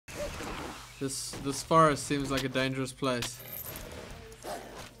This forest seems like a dangerous place.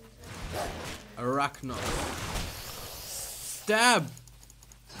 Arachnos. Stab!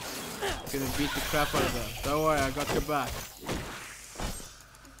 Gonna beat the crap out of them. Don't worry, I got your back.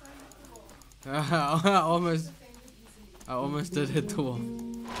 I almost did hit the wall.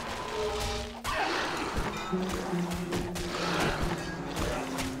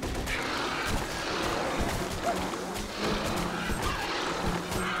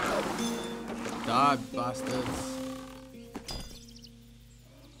 Die, bastards.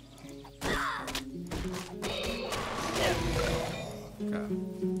 Okay.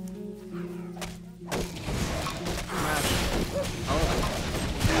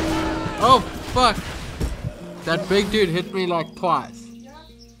 Oh fuck! That big dude hit me like twice.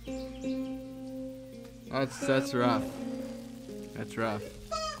 That's rough. That's rough.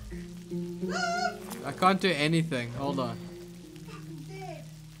 I can't do anything. Hold on.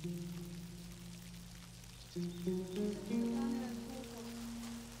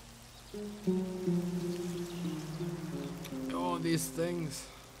 Oh, these things.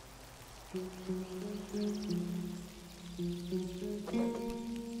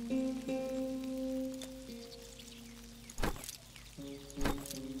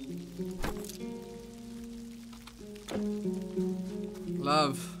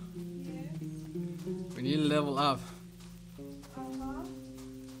 Love. We need to level up.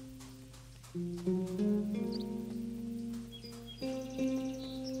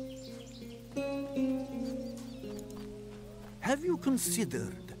 Have you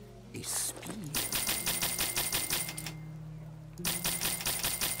considered a speed?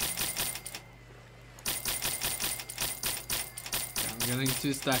 I'm getting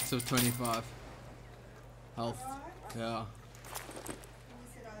 2 stacks of 25 health. Yeah.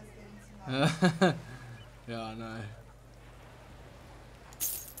 Yeah, I know.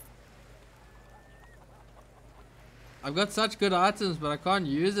 I've got such good items, but I can't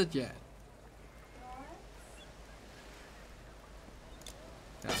use it yet.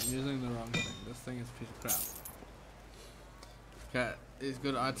 Yeah, I'm using the wrong thing. This thing is a piece of crap. Okay, these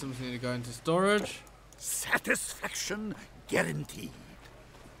good items need to go into storage. Satisfaction guaranteed.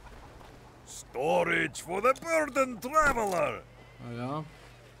 Storage for the burdened traveler. Oh yeah.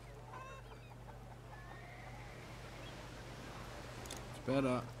 It's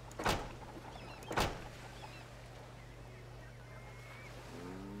better.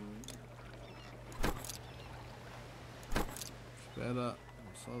 It's better.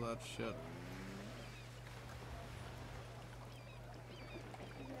 Saw that shit.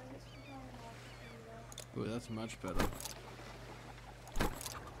 Ooh, that's much better.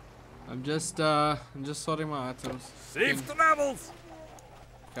 I'm just sorting my items. Safe travels.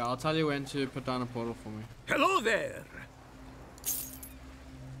 Okay, I'll tell you when to put down a portal for me. Hello there.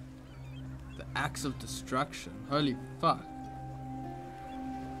 The Axe of Destruction. Holy fuck.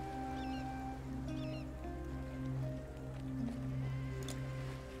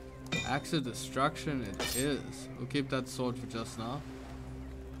 Axe of Destruction it is. We'll keep that sword for just now.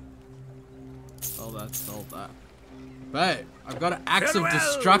 Sell that, sell that. Babe, I've got an Axe of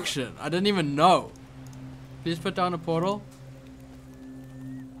Destruction. I didn't even know. Please put down a portal.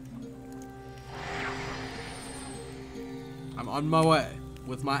 I'm on my way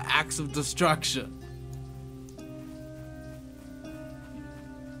with my Axe of Destruction.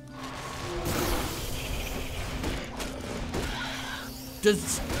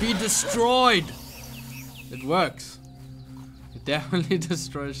 Just be destroyed. It works. It definitely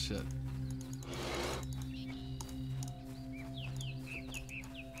destroys shit.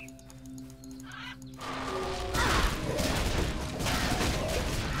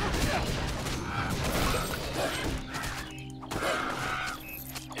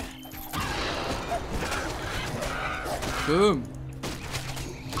 Boom.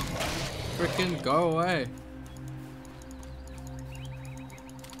 Frickin' go away.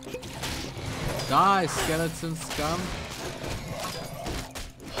 Die, skeleton scum.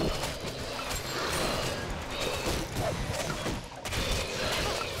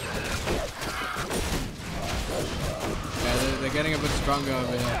 Okay, they're getting a bit stronger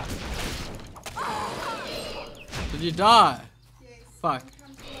over here. Did you die? Fuck.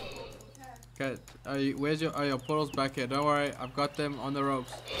 Okay, where's your portal's back here? Don't worry, I've got them on the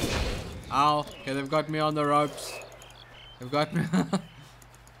ropes. Ow. Okay, they've got me on the ropes. They've got me.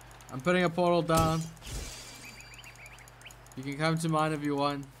 I'm putting a portal down. You can come to mine if you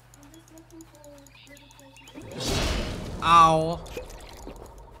want. Ow.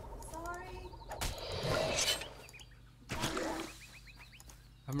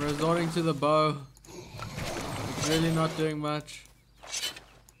 I'm resorting to the bow. It's really not doing much.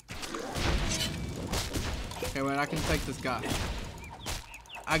 Okay, wait, I can take this guy.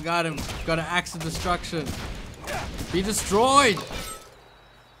 I got him. Got an axe of destruction. Be destroyed!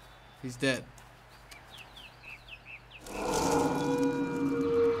 He's dead.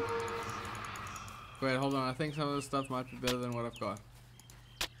 Wait, hold on. I think some of this stuff might be better than what I've got.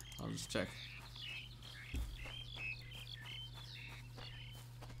 I'll just check.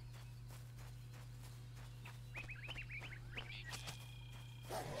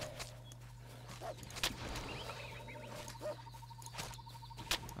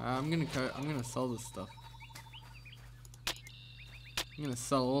 I'm gonna sell this stuff. I'm gonna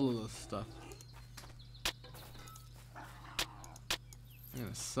sell all of this stuff. I'm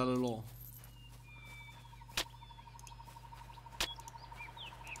gonna sell it all.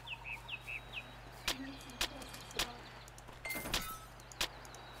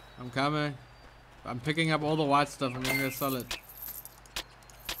 I'm coming. I'm picking up all the white stuff and I'm gonna sell it.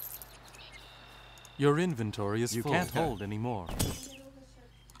 Your inventory is full. You can't hold any more.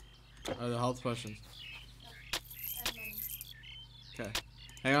 Oh, the health potions. Okay.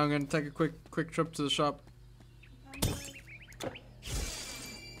 Hang on, I'm gonna take a quick trip to the shop.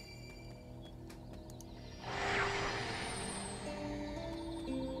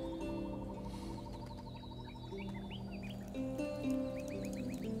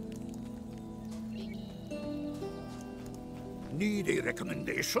 Need a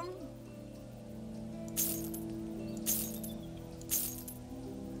recommendation?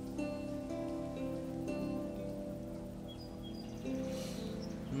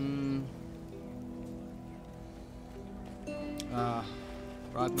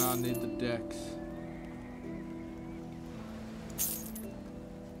 Right now I need the decks.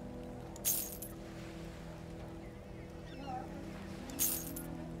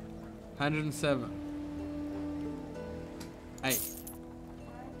 $107. 8.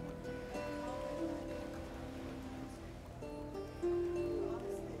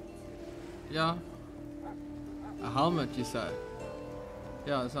 Yeah. A helmet, you say?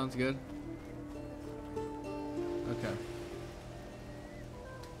 Yeah, that sounds good. Okay.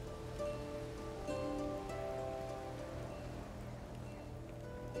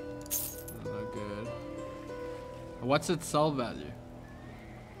 No good. What's its sell value?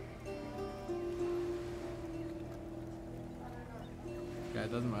 Okay,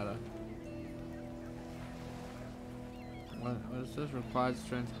 it doesn't matter. What is this? Required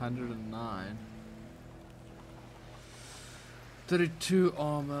strength 109. 32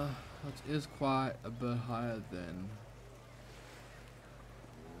 armor. That is quite a bit higher than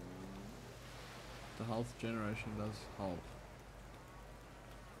the health generation does help.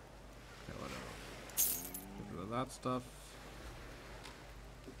 Okay, whatever. Get rid of that stuff.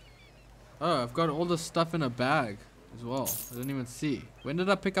 Oh, I've got all this stuff in a bag as well. I didn't even see. When did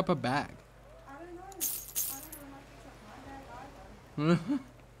I pick up a bag? I don't know. I don't know when I picked up my bag either.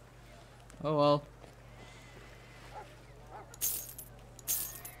 Oh well.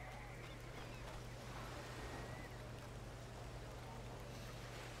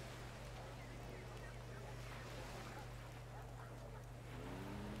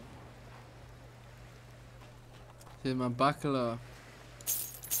 See, my buckler.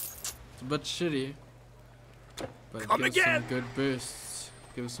 It's a bit shitty, but it gives some good boosts.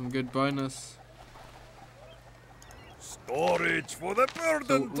 Gives some good bonus. Storage for the So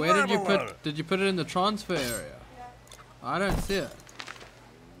burden where did you traveler. put? Did you put it in the transfer area? I don't see it.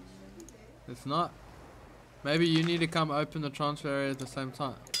 It's not. Maybe you need to come open the transfer area at the same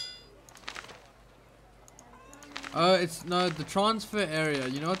time. Oh, it's no, the transfer area.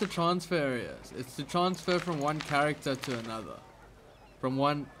 You know what the transfer area is? It's to transfer from one character to another. From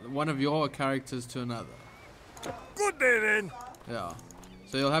one of your characters to another. Good day then. Yeah.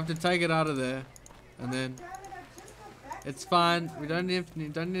 So you'll have to take it out of there, and then it's fine. We don't need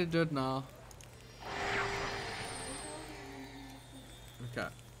to do it now. Okay.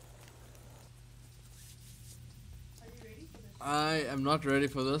 I am not ready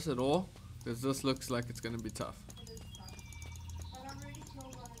for this at all, because this looks like it's going to be tough. But I've already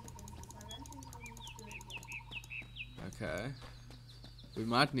killed one of the bosses. I don't think we'll need to do it again. Okay. We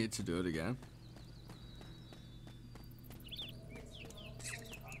might need to do it again.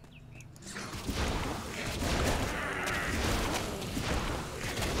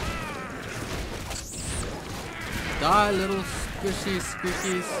 Die, little squishy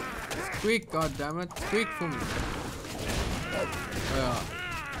squeakies. Squeak, goddammit. Squeak for me. Yeah.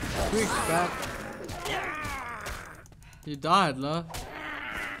 Squeak back. You died, love.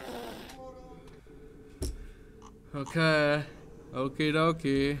 Okay. Okie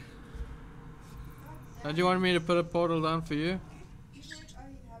dokie. Don't you want me to put a portal down for you? Oh, you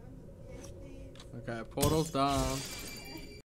haven't? Yes, please. Okay, portal's down.